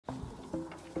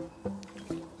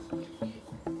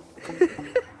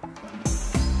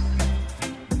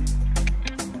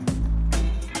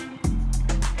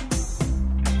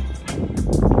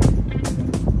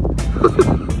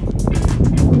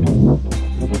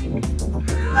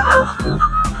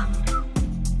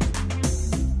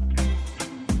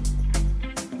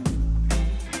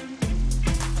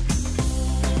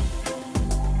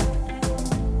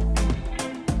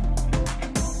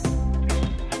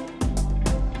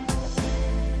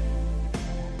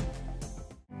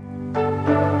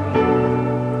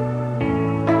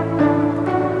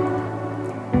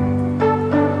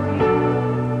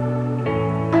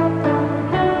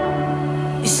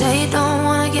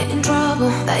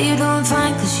That you're doing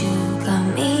fine cause you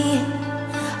got me.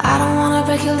 I don't wanna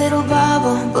break your little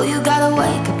bubble, but you gotta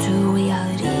wake up to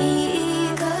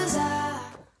reality.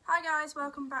 Hi guys,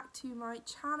 welcome back to my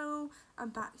channel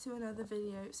and back to another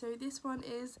video. So this one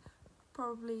is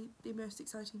probably the most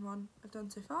exciting one I've done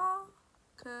so far,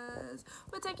 because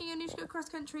we're taking Anoushka cross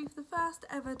country for the first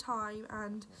ever time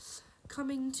and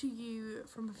coming to you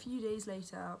from a few days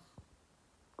later.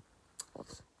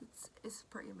 It's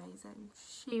pretty amazing.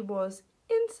 She was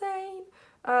insane.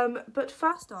 But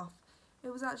first off,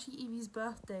 it was actually Evee's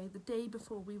birthday the day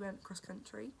before we went cross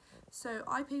country. So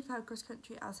I paid for her cross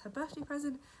country as her birthday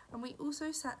present, and we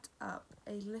also set up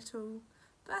a little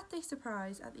birthday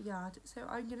surprise at the yard. So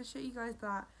I'm going to show you guys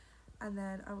that, and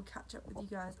then I will catch up with you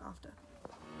guys after.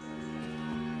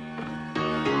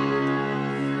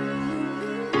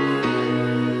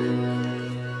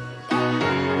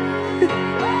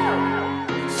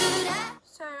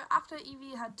 After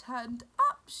Evee had turned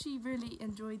up, she really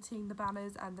enjoyed seeing the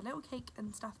banners and the little cake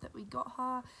and stuff that we got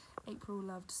her. April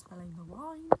loved smelling the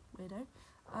wine, weirdo.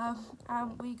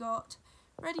 And we got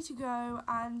ready to go,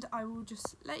 and I will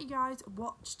just let you guys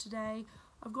watch today.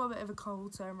 I've got a bit of a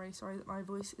cold, so I'm really sorry that my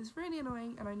voice is really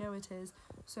annoying, and I know it is.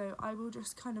 So I will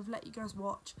just kind of let you guys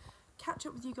watch, catch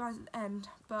up with you guys at the end.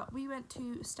 But we went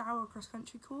to Stour cross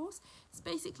country course. It's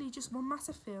basically just one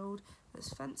massive field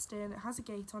that's fenced in. It has a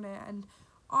gate on it, and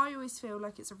I always feel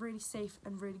like it's a really safe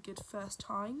and really good first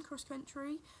time cross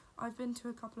country. I've been to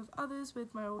a couple of others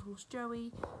with my old horse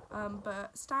Joey,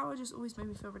 but Stour just always made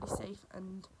me feel really safe,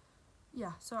 and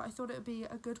yeah, so I thought it would be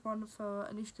a good one for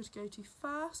Anoushka to go to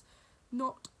first.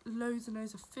 Not loads and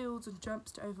loads of fields and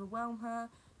jumps to overwhelm her,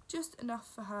 just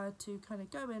enough for her to kind of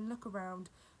go in, look around,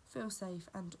 feel safe,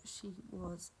 and she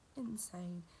was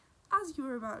insane, as you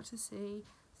were about to see.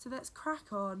 So let's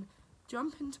crack on,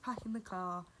 jump into packing the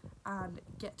car, and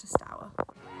get to Stour.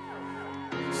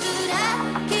 Should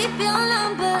I keep your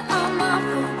number on my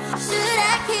phone? Should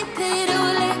I keep it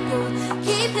or let go?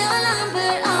 Keep your number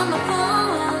on my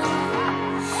phone.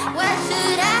 Why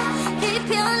should I keep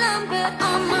your number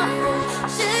on my phone?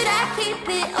 Should I keep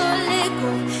it or let go?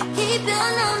 Keep your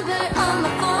number on my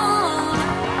phone.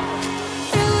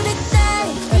 Through the day,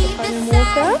 keep it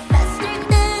safe, faster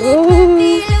than it can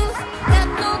be loose. Got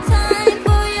no time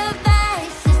for your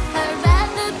vices, I'd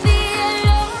rather be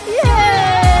alone.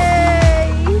 Yay!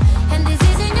 And this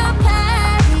isn't your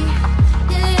party,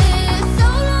 yeah.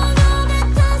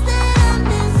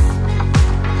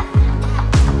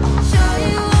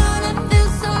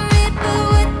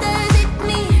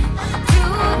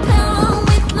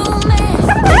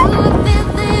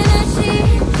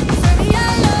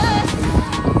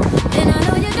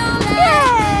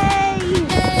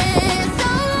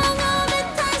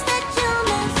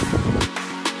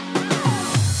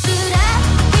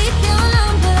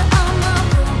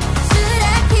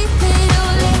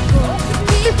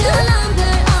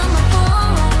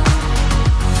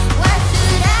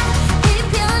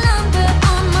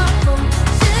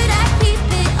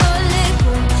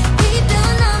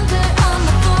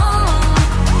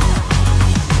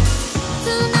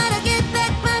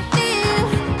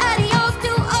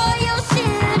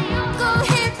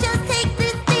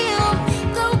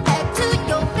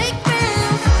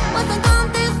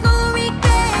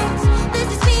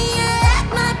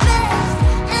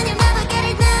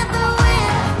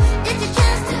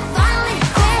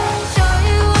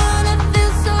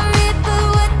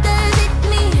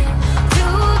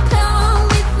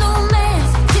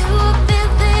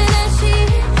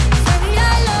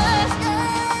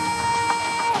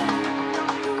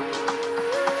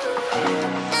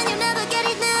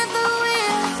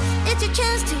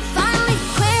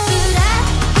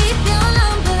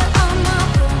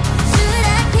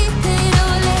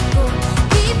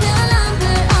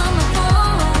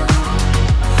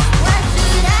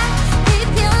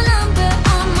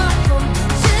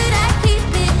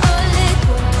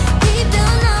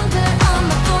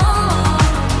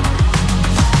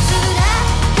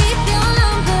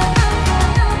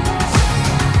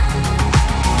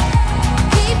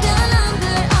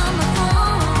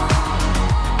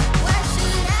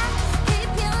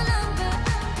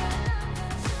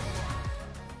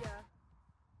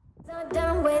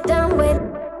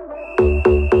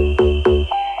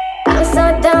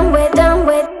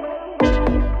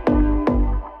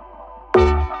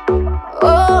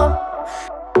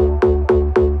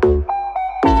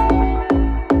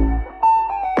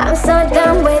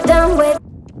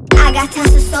 got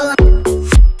tons of soul.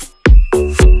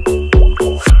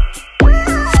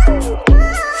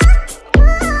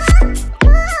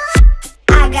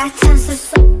 I got tons of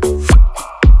soul.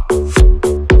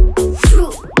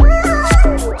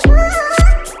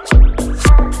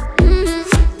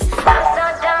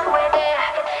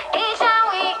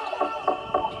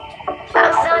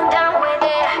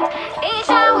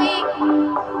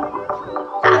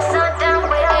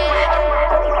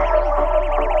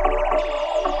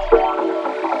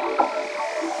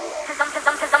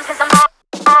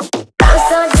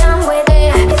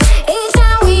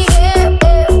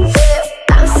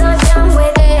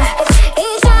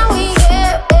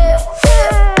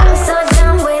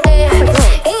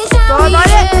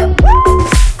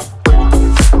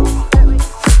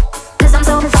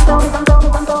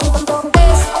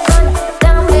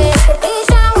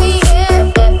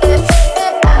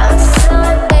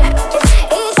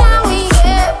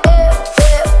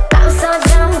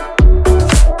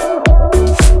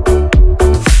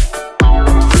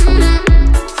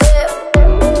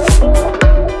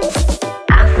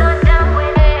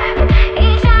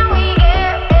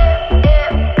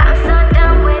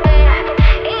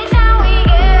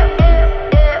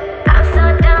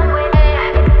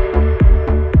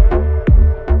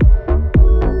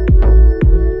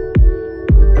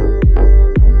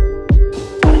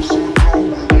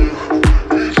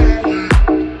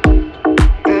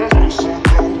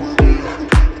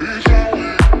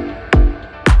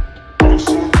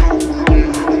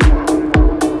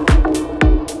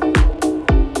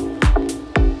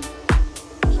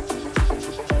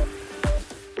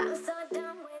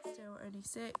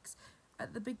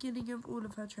 At the beginning of all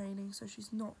of her training, so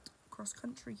she's not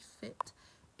cross-country fit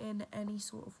in any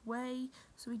sort of way.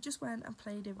 So we just went and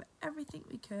played with everything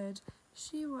we could.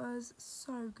 She was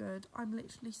so good. I'm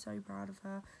literally so proud of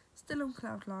her. Still on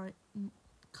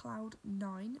cloud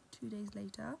 9 2 days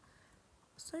later.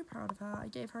 So proud of her. I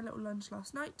gave her a little lunch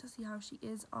last night to see how she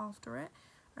is after it,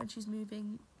 and she's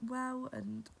moving well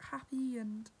and happy,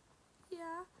 and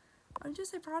yeah, I'm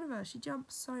just so proud of her. She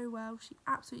jumps so well. She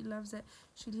absolutely loves it.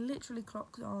 She literally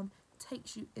clocks on,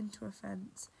 takes you into a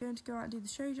fence. I'm going to go out and do the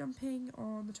show jumping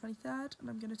on the 23rd, and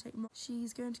I'm going to take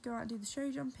she's going to go out and do the show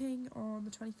jumping on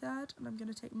the 23rd, and I'm going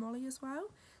to take Molly as well.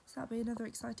 So that'll be another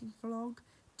exciting vlog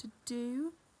to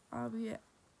do. I'll be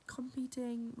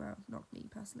competing, well, not me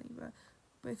personally, but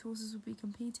both horses will be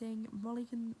competing. Molly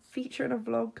can feature in a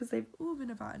vlog because they've all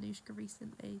been about Anoushka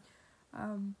recently.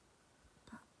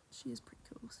 She is pretty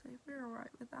cool, so we're alright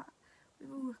with that. We've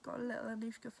all got a little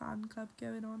Anoushka fan club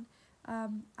going on.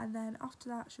 And then after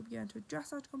that, she'll be going to a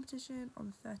dressage competition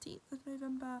on the 13th of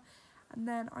November. And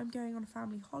then I'm going on a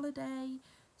family holiday,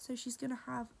 so she's going to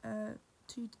have a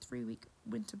 2 to 3 week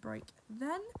winter break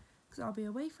then, because I'll be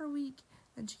away for a week.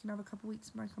 Then she can have a couple of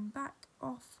weeks when I come back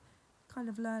off, kind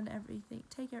of learn everything,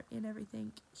 take her in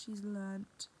everything she's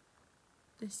learnt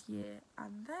this year.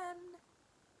 And then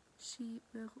she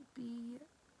will be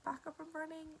back up and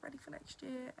running, ready for next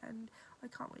year, and I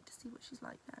can't wait to see what she's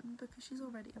like then, because she's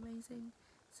already amazing.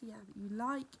 So yeah, you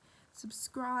like,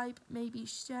 subscribe, maybe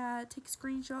share, take a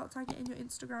screenshot, tag it in your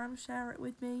Instagram, share it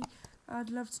with me.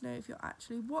 I'd love to know if you're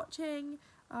actually watching,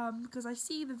 because I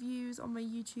see the views on my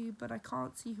YouTube, but I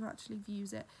can't see who actually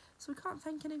views it, so I can't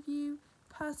thank any of you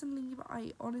personally, but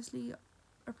I honestly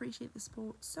appreciate the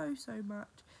support so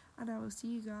much, and I will see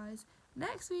you guys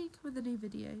next week with a new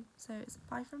video. So it's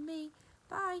bye from me.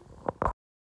 Bye.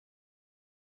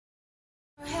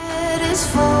 Head is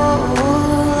full.